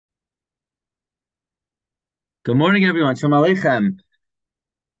Good morning, everyone. Shalom Aleichem.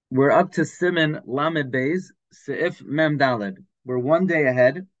 We're up to Siman Lamed Beis, Seif Mem Daled. We're one day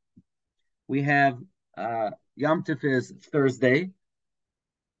ahead. We have Yom Tov is Thursday,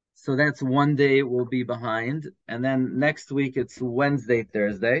 so that's one day we'll be behind. And then next week it's Wednesday,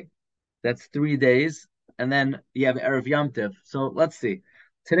 Thursday. That's 3 days. And then you have Erev Yom Tov. So let's see.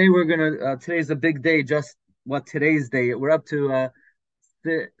 Today today's a big day, just what today's day. We're up to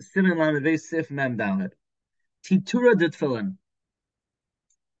Siman Lamed Beis, Seif Mem Daled. Titura de Tefillin.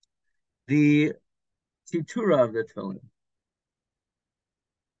 The Titura of the Tefillin,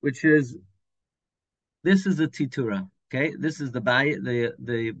 which is this is a titura. Okay, this is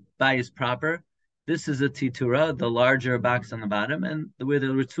the bias proper. This is a titura, the larger box on the bottom, and where the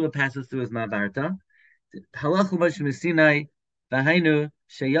ritzua passes through is mavarta. Halach Moshe Sinai v'hainu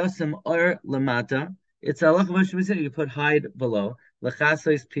sheyasim or lamata. It's halach Moshe Sinai. You put hide below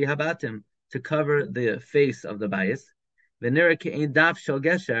lechasos pi habatim to cover the face of the bias. V'nira ke'ein daf shel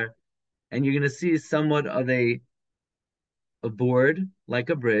gesher, and you're going to see somewhat of a board like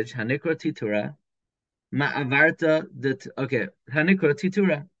a bridge. Hanikra titura. Ma'avarta okay, Hanikra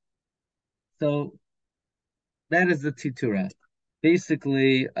Titura. So that is the Titura.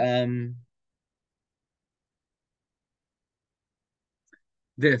 Basically,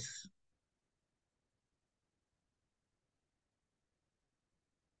 this.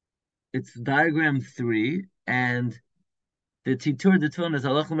 It's diagram 3, and the Titura the tone is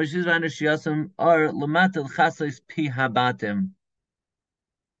Halach Mashiz Shiasam are Lamatal Chasais Pi Habatim.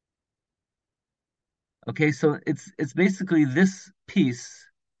 Okay, so it's basically this piece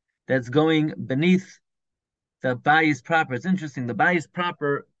that's going beneath the bayis proper. It's interesting. The bayis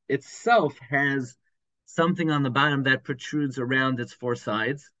proper itself has something on the bottom that protrudes around its four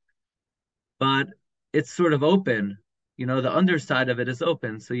sides, but it's sort of open. You know, the underside of it is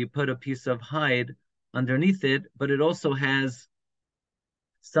open. So you put a piece of hide underneath it, but it also has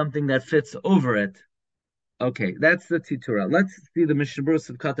something that fits over it. Okay, that's the titura. Let's see the Mishnah of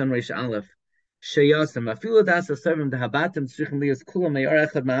Katan Reish Aleph. Sheyasim afilu das asavim dehabatim tzrichim liyas kulam me'or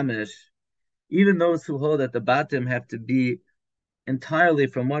echad mamish. Even those who hold that the batim have to be entirely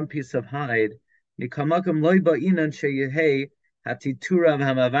from one piece of hide, mikamakam loy ba'inan sheyehei hatitura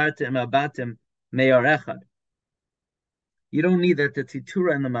v'hamavartim abatim me'or echad. You don't need that the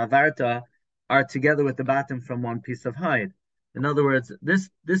titura and the mavarta are together with the batim from one piece of hide. In other words,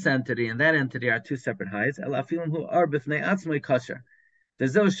 this entity and that entity are two separate hides. Elafilim who are b'fnei atzmei kasher.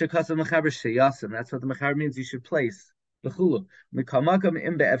 That's what the mechaber means. You should place l'chulu mikamakam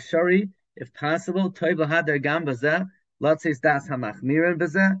im be'efshari if possible. Toiv lahadar gam bazeh latzis das hamachmirin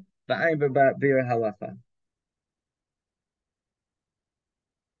bazeh va'ayin b'ir halacha.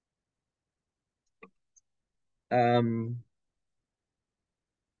 Um,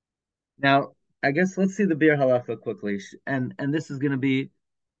 Now, I guess let's see the beer halacha quickly, and this is going to be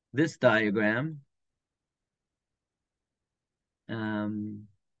this diagram. Um,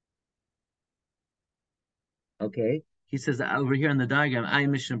 okay, he says over here in the diagram, I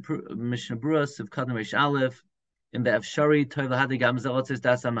Mishna Bruas of Kadam Reish Aleph in the Efshari Toiv Lahadi Gamzel says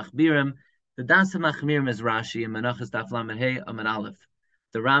Dasa Machbirim. The Dasa Machmirim is Rashi and Menachas Daf Lamed Hey Amid Aleph.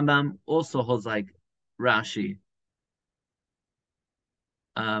 The Rambam also holds like Rashi.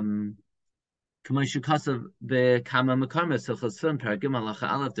 Um, to make the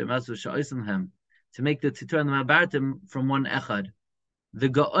titur and the mabartim from one echad. The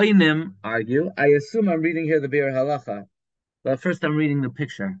Go'oinim argue, I assume I'm reading here the Bir Halacha, but first I'm reading the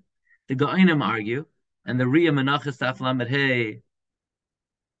picture. The Go'oinim argue, and the Riyah Menachas Taf Lamed Hey,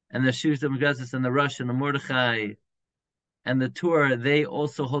 and the Shus Demogazis and the Rush and the Mordechai, and the Tur, they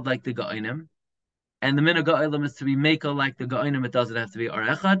also hold like the Go'oinim. And the minhag ha'olam is to be makel like the Go'onim, it doesn't have to be or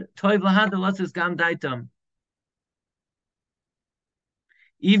echad. Toiv lahad latzis gam daitam.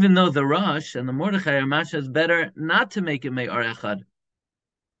 Even though the Rosh and the Mordechai are masha is better not to make it may or echad.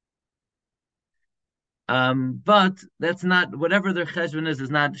 But that's not, whatever their cheshbon is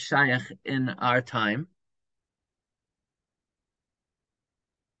not shayach in our time.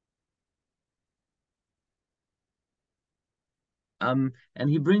 And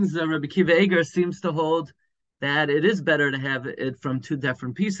he brings Rabbi Kiva Eger seems to hold that it is better to have it from two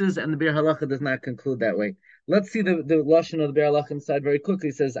different pieces, and the Bir Halacha does not conclude that way. Let's see the lashon of the Bir Halacha inside very quickly.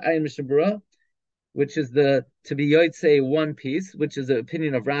 It says Ayin Mishnah Berura, which is the to be Yotzei one piece, which is the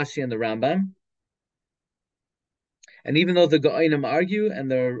opinion of Rashi and the Rambam. And even though the Go'inim argue,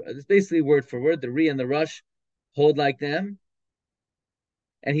 and it's basically word for word, the Ri and the Rush hold like them.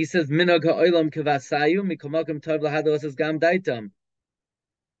 And he says, Minog ha'olam kavasayu, mikomakim tov lahados as gam daitam.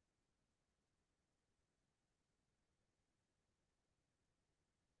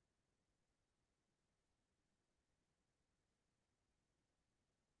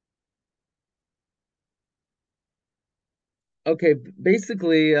 Okay,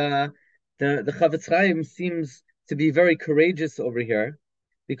 basically, the Chavetz Chaim seems to be very courageous over here,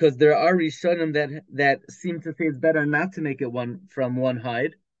 because there are Rishonim that seem to say it's better not to make it one from one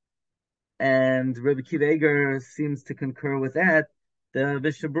hide, and Rabbi Kiva Eger seems to concur with that. The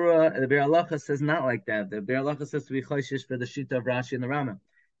Vishabura, the Be'er Halacha says not like that. The Be'er Halacha says to be choishish for the Shita of Rashi and the Rama.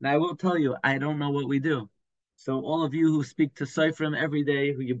 Now I will tell you, I don't know what we do. So all of you who speak to Seifrim every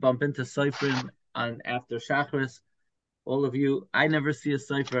day, who you bump into Seifrim on after Shachris, all of you, I never see a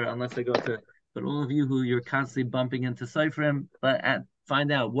cipher unless I go to, but all of you who you're constantly bumping into cipherim,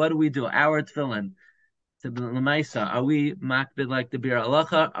 find out, what do we do? Our tefillin to Lamaisa. Are we makbid like the Bir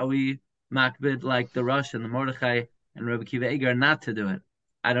Alacha? Are we makbid like the Rush and the Mordechai and Rabbi Kiva Eger not to do it?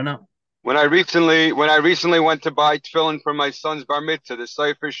 I don't know. When I recently went to buy tefillin for my son's bar mitzvah, the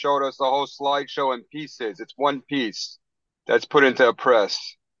cipher showed us the whole slideshow in pieces. It's one piece that's put into a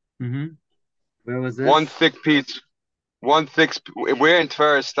press. Mm-hmm. Where was One this? thick piece, one thick. We're in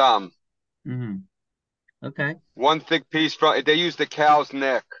Tveres Stam. Mm-hmm. Okay. One thick piece from. They use the cow's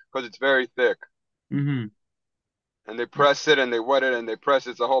neck because it's very thick, Mm-hmm. and they press it and they wet it and they press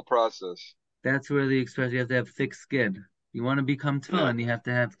it. It's a whole process. That's where the expression, you have to have thick skin. You want to become Yeah. tefillin, you have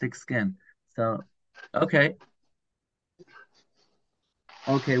to have thick skin. So, okay.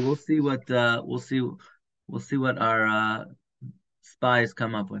 Okay, we'll see what our spies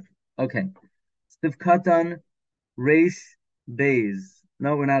come up with. Okay. Sivkatan Reish Bays.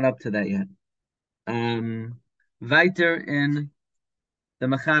 No, we're not up to that yet. Weiter in the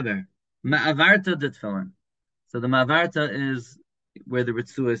Machaber. Ma'avarta de Tefillin. So the Ma'avarta is where the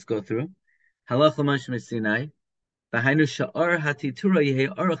Ritzuas go through. Halach l'Moshe Sinai. Behind sha'ar hatitura yehe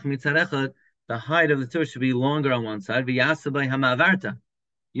aruch mitzarechad. The height of the Torah should be longer on one side. V'yasa by ha'ma'avarta.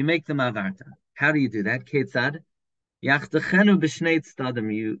 You make the Ma'avarta. How do you do that? Ketzad. Yachtachenu b'shnei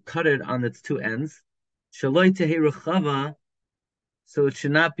tzdadim. You cut it on its two ends. Shaloi tehe rechava, so it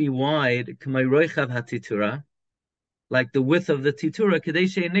should not be wide, k'may roichav hatitura, like the width of the titura,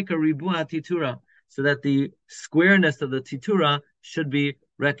 kadeshe nika ribu hatitura, so that the squareness of the titura should be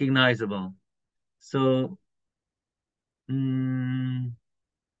recognizable. So, mm,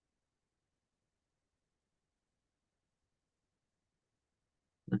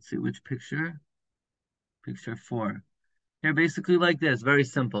 let's see which picture. Picture 4. They're basically like this, very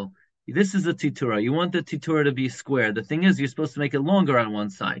simple. This is a titura. You want the titura to be square. The thing is, you're supposed to make it longer on one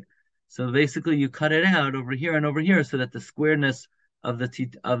side. So basically, you cut it out over here and over here so that the squareness of the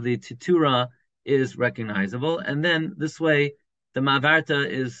titura is recognizable. And then this way, the mavarta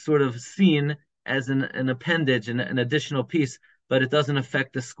is sort of seen as an appendage, an additional piece, but it doesn't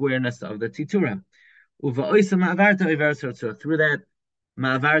affect the squareness of the titura. Uva oisa mavarta through that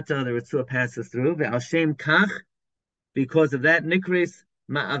mavarta, the ritzua passes through. Ve'al kach, because of that, Nikris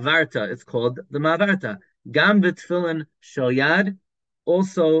Ma'avarta, it's called the Ma'avarta. Gam v'tfilin shalyad,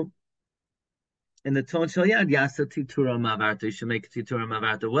 also in the tefillin shalyad, Yasa Titura Ma'avarta. You should make a Titura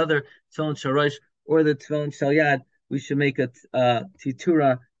Ma'avarta. Whether tefillin sharash or the tefillin shalyad, we should make a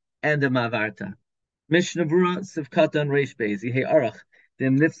Titura and a Ma'avarta. Mishna Berura Sivkatan Reish Beis Yehei Arach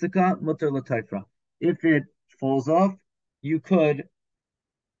Dim Nifsika Mutter L'Taifra. If it falls off, you could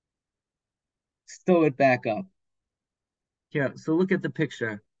sew it back up. Here, so look at the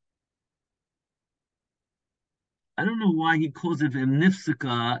picture. I don't know why he calls it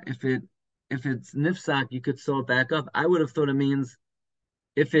nifsika. If it's nifsak, you could sew it back up. I would have thought it means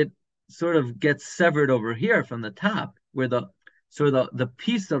if it sort of gets severed over here from the top, where the sort of the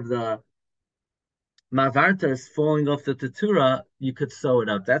piece of the mavarta is falling off the tetura, you could sew it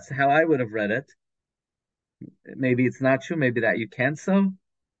up. That's how I would have read it. Maybe it's not true. Maybe that you can sew.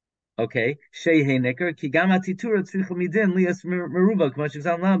 Okay. Shei nicker kigama titura tzricha midin lias meruba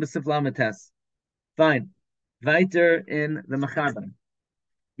k'mashivzal lam b'sif lamates. Fine. Weiter in the Machaber.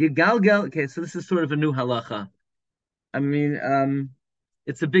 Yigalgel. Okay, so this is sort of a new halacha. I mean,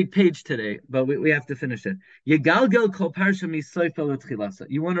 it's a big page today, but we have to finish it. Yigalgel kol parsha misoifel utchilasa.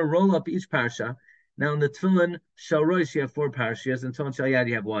 You want to roll up each parsha. Now in the Tefillin Shalrosh you have 4 parshas, and Tefillin Shalyad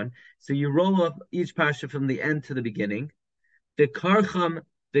you have 1. So you roll up each parsha from the end to the beginning. The karcham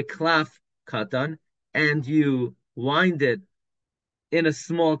the klaf katan, and you wind it in a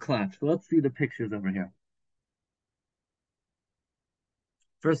small klaf. So let's see the pictures over here.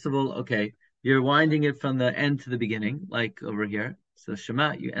 First of all, okay, you're winding it from the end to the beginning, like over here. So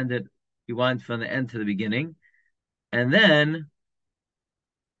Shema, you wind from the end to the beginning. And then,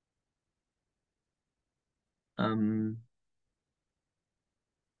 um,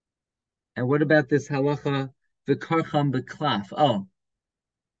 and what about this halacha, the karcham beklaf? Oh,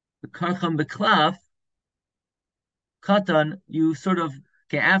 the karcham beklaf, katan, you sort of,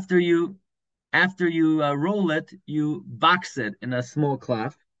 okay, after you After you roll it, you box it in a small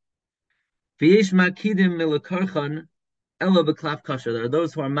cloth. V'yesh makidim milakarchan ela b'klaf kosher. There are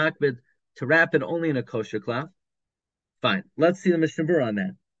those who are makbid to wrap it only in a kosher cloth. Fine. Let's see the Mishnah Berura on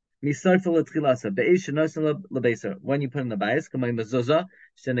that. Misarfa l'tchilasa be'esh shenosin lebeser. When you put in the bayis, kamay mezuzah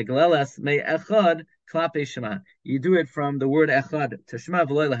sheneglelas me echad klape shema. You do it from the word echad to shema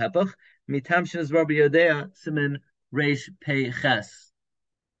v'loy lehepach. Mitam shenes rabbi Yodea siman reish pei ches.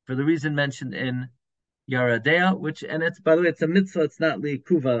 For the reason mentioned in Yaradea, which, and it's, by the way, it's a mitzvah, it's not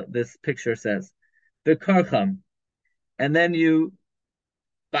li'kuva, this picture says. The karcham. And then you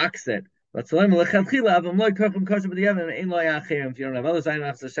box it. If you don't have other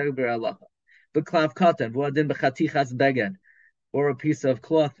B'klav katan, v'adin b'chatichas beged, or a piece of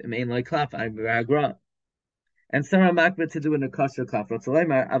cloth, and Sarah makbet to do in a kosher cloth.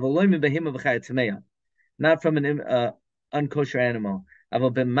 Not from an unkosher animal.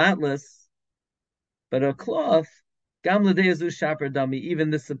 Aval ben matlas, but a cloth, gam l'deyazu shaper dummy, even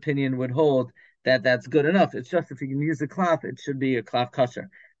this opinion would hold that that's good enough. It's just if you can use a cloth, it should be a cloth kosher.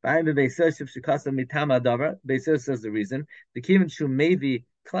 Beisos says the reason. The kivin shu maybe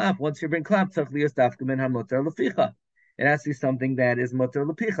cloth, once you bring cloth, it has to be something that is mutter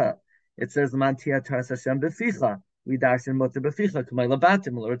lepicha. It says mantia taras Hashem beficha. We dash in mutter beficha. K'may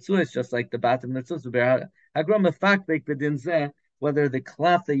labatim l'rtzuis, just like the batim l'rtzuis. Hagram mefak bek bedin zeh, whether the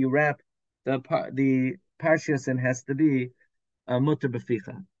cloth that you wrap the Parshiyos in has to be mutter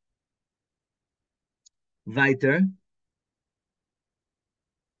beficha. Weiter.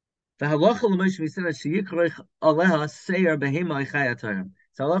 The halacha l'moshe misina sheyikrich aleha seir behema ichayatayim.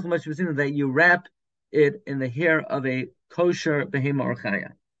 So halacha l'moshe misina that you wrap it in the hair of a kosher behema or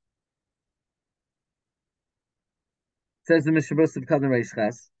chaya. Says the Mishnah Berurah of Kadon Reish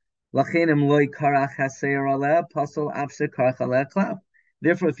Ches, Lachenim loy karach haseir aleh pasol afshe karach aleh klav.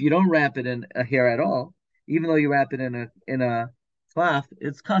 Therefore, if you don't wrap it in a hair at all, even though you wrap it in a cloth,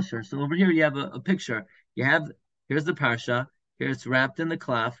 it's kosher. So over here you have a picture. Here's the parsha. Here it's wrapped in the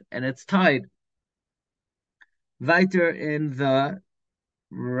cloth and it's tied. Weiter in the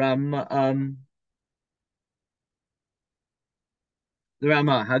Rama,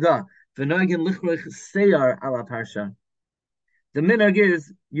 Haga. V'noagin lichrich seyar ala parsha. The minhag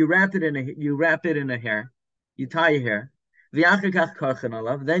is you wrap it in a hair, you tie your hair. V'yachakach karchan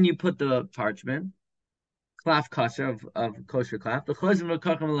alav. Then you put the parchment, cloth kosher of kosher cloth. The chozim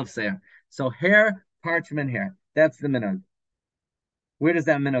karchan alav seyar. So hair, parchment, hair. That's the minhag. Where does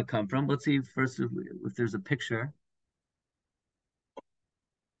that minhag come from? Let's see first if there's a picture.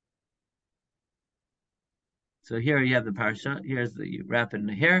 So here you have the parsha. You wrap it in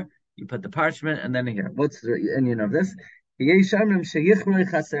the hair, you put the parchment, and then the hair. What's the opinion of this?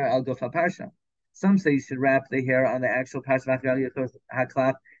 Some say you should wrap the hair on the actual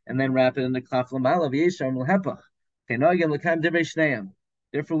parsha and then wrap it in the klaf lamala.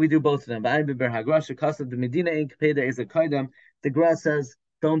 Therefore, we do both of them. The Gra says,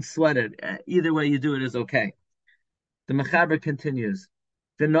 don't sweat it. Either way you do it is okay. The Mechaber continues.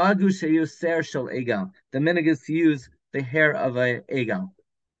 The nagu sheyu ser shel egal. The minhag is to use the hair of a egal.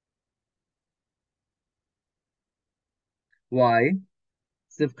 Why?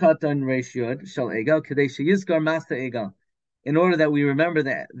 Sivkatan reshiyod shel egal kadei sheyizgar masa egal. In order that we remember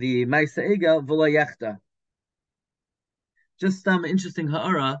the ma'isa egal v'lo yechta. Just some interesting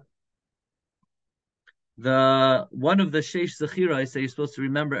ha'ara. One of the sheish zechira I say you're supposed to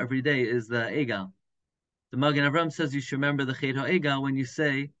remember every day is the egal. The Magen Avraham says you should remember the chet ha'egal when you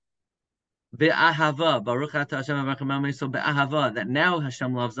say be'ahava, Baruch atah Hashem avachem so be'ahava, that now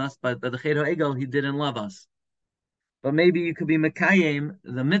Hashem loves us, but the chet ha'egal, he didn't love us. But maybe you could be mekayim,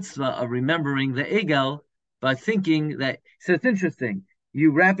 the mitzvah of remembering the egal, by thinking that, so it's interesting,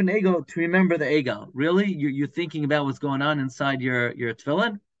 you wrap an egal to remember the egal. Really? You're thinking about what's going on inside your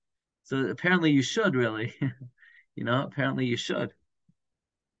tefillin? So apparently you should, really. Apparently you should.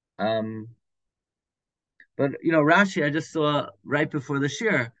 But Rashi, I just saw right before the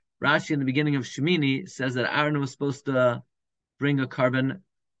shir. Rashi in the beginning of Shemini says that Aaron was supposed to bring a carbon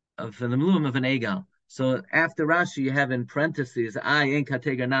for the mlum of an egal. So after Rashi, you have in parentheses, I ain't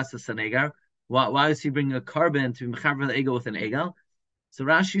kategar nasa sanegar. Why is he bringing a carbon to mechaber the egal with an egal? So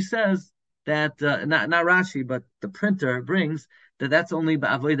Rashi says that not Rashi, but the printer brings that that's only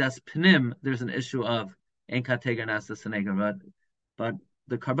ba'avodas pnim. There's an issue of ain't kategar nasa sanegar, but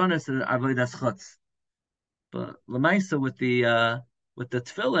the carbonis is avodas chutz. But Lamaisa with the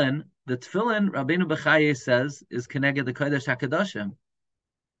tefillin, Rabbeinu Bechaye says is connected the Kodesh HaKadoshim.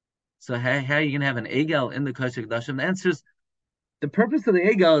 So how are you going to have an egal in the Kodesh HaKadoshim? The answer is the purpose of the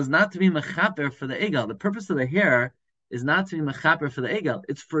egal is not to be mechaper for the egal. The purpose of the hair is not to be mechaper for the egel.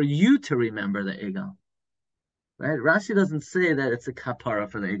 It's for you to remember the egel. Right? Rashi doesn't say that it's a kapara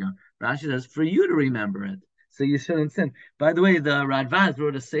for the egel. Rashi says for you to remember it, so you shouldn't sin. By the way, the Radvaz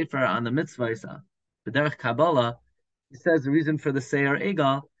wrote a sefer on the mitzvah. The Derech Kabbalah, he says the reason for the seir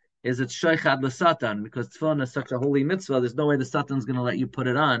egel is it's shoichad l'satan, because tefillin is such a holy mitzvah. There's no way the satan's going to let you put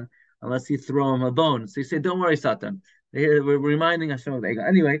it on unless you throw him a bone. So you say, "Don't worry, Satan." We're reminding Hashem of the egel.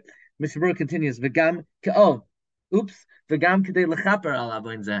 Anyway, Mishnah Berurah continues. V'gam oops, v'gam kedei lechaper al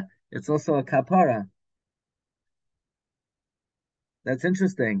avoin zeh. It's also a kapara. That's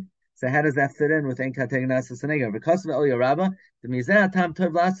interesting. So how does that fit in with Ein Kategnasis and Egal? Because of Elya Rabba, the Mizah Tam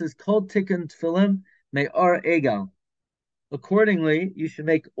Tov Las is called Tikkun Tefillin Me'or Egal. Accordingly, you should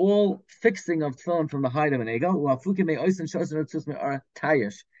make all fixing of tefillin from the height of an egal,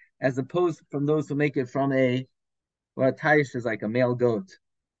 as opposed from those who make it from a tayish is like a male goat.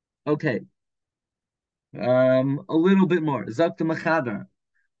 Okay, a little bit more. Zok the machaber.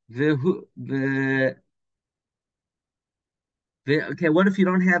 Okay, what if you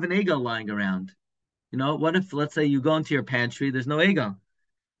don't have an egal lying around? You know, what if, let's say, you go into your pantry, there's no egal.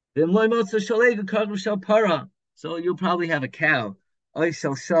 So you'll probably have a cow, or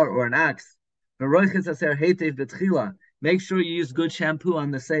an ox. Make sure you use good shampoo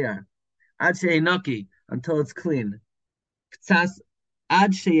on the seir. Until it's clean.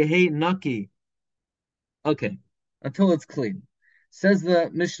 Okay, until it's clean. Says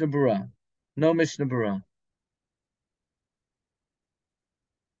the Mishnah Berurah. No Mishnah Berurah.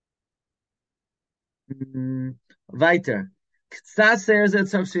 Weiter. A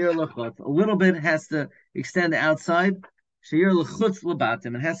little bit has to extend outside.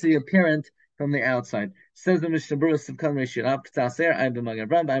 It has to be apparent from the outside. Says the Mishnah Berurah Sivkan Rishirav K'taser I'm b'Magen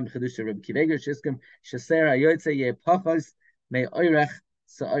Avraham I'm Chedusha Reb Kiveger Shiskim Shaser Hayoytze Ye Pachos Me Oirech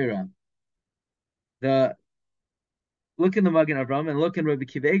Sa'ira. The look in the Magen Avraham and look in Rabbi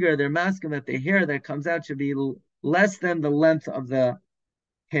Kiveger, they're masking that the hair that comes out should be less than the length of the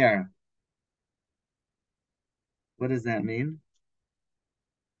hair. What does that mean?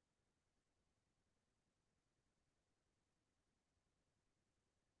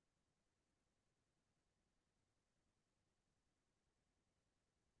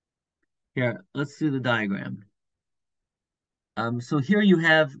 Here, let's do the diagram. So here you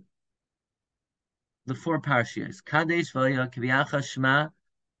have the four Parshiyos. Kadesh Vaya Kviyacha Shema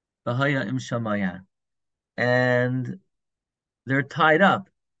Vahaya Im Shamaya. And they're tied up.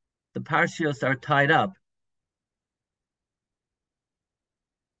 The Parshiyos are tied up.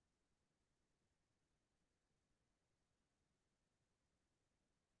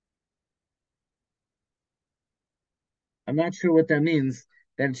 I'm not sure what that means.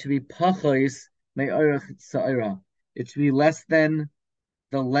 That it should be Pachos Me'orach Sa'ira. It should be less than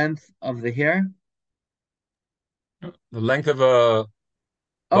the length of the hair. The length of a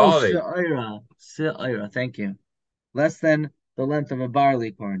Oh, barley. Sa'ira. Sa'ira, thank you. Less than the length of a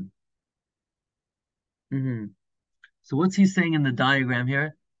barley corn. Hmm. So what's he saying in the diagram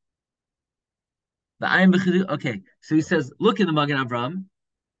here? Okay, so he says, look in the Magen Avraham,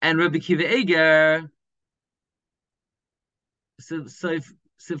 and Rabbi Kiva Eger, Seif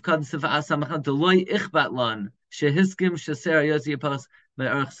Sivkan Siv Asamachan Deloy Ichbatlan Shehiskim Shaser Yosi Apas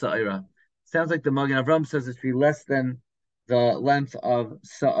Me'arch Sa'ira. Sounds like the Magen Avraham says it should be less than the length of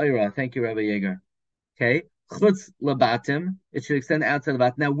Sa'ira. Thank you, Rabbi Yeager. Okay. Chutz Labatim. It should extend outside the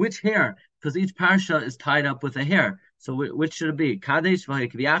bat. Now, which hair? Because each parsha is tied up with a hair. So which should it be? Kadesh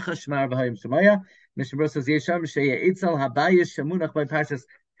v'hay kviyacha shmar v'hayim shemaya. Mishnah Berurah says Yesham sheya itzel habayis shemunach by parshas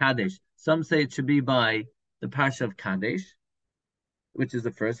Kadesh. Some say it should be by the parsha of Kadesh, which is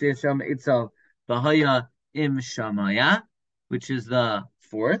the first. Yesham itzel v'haya im shamaya, which is the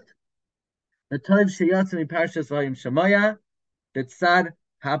fourth. The Tov sheyatzim parshas v'hayim shemaya. B'tzad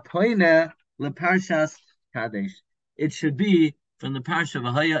hapoina leparshas Kadesh. It should be from the parsha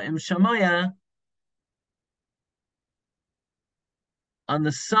V'haya Im Shamaya on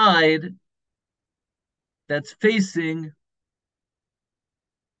the side that's facing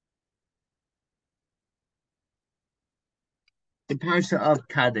the parsha of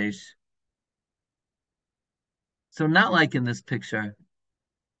Kadesh. So not like in this picture.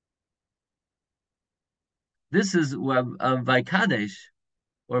 This is by Kadesh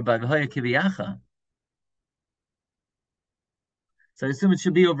or by V'haya Kiviyacha. So I assume it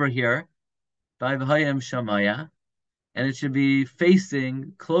should be over here by V'haya Im Shamaya. And it should be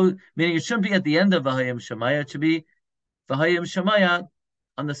facing close, meaning it shouldn't be at the end of V'haya Im Shamaya. It should be V'haya Im Shamaya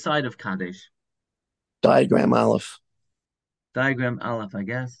on the side of Kadesh. Diagram Aleph. Diagram Aleph, I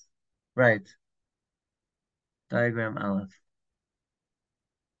guess. Right. Diagram Aleph.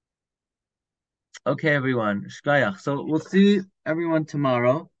 Okay, everyone. Shkayach. So we'll see everyone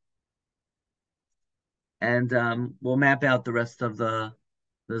tomorrow, and we'll map out the rest of the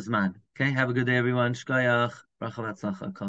Zman. Okay, have a good day, everyone. Shkayach. Bracha v'atzlacha.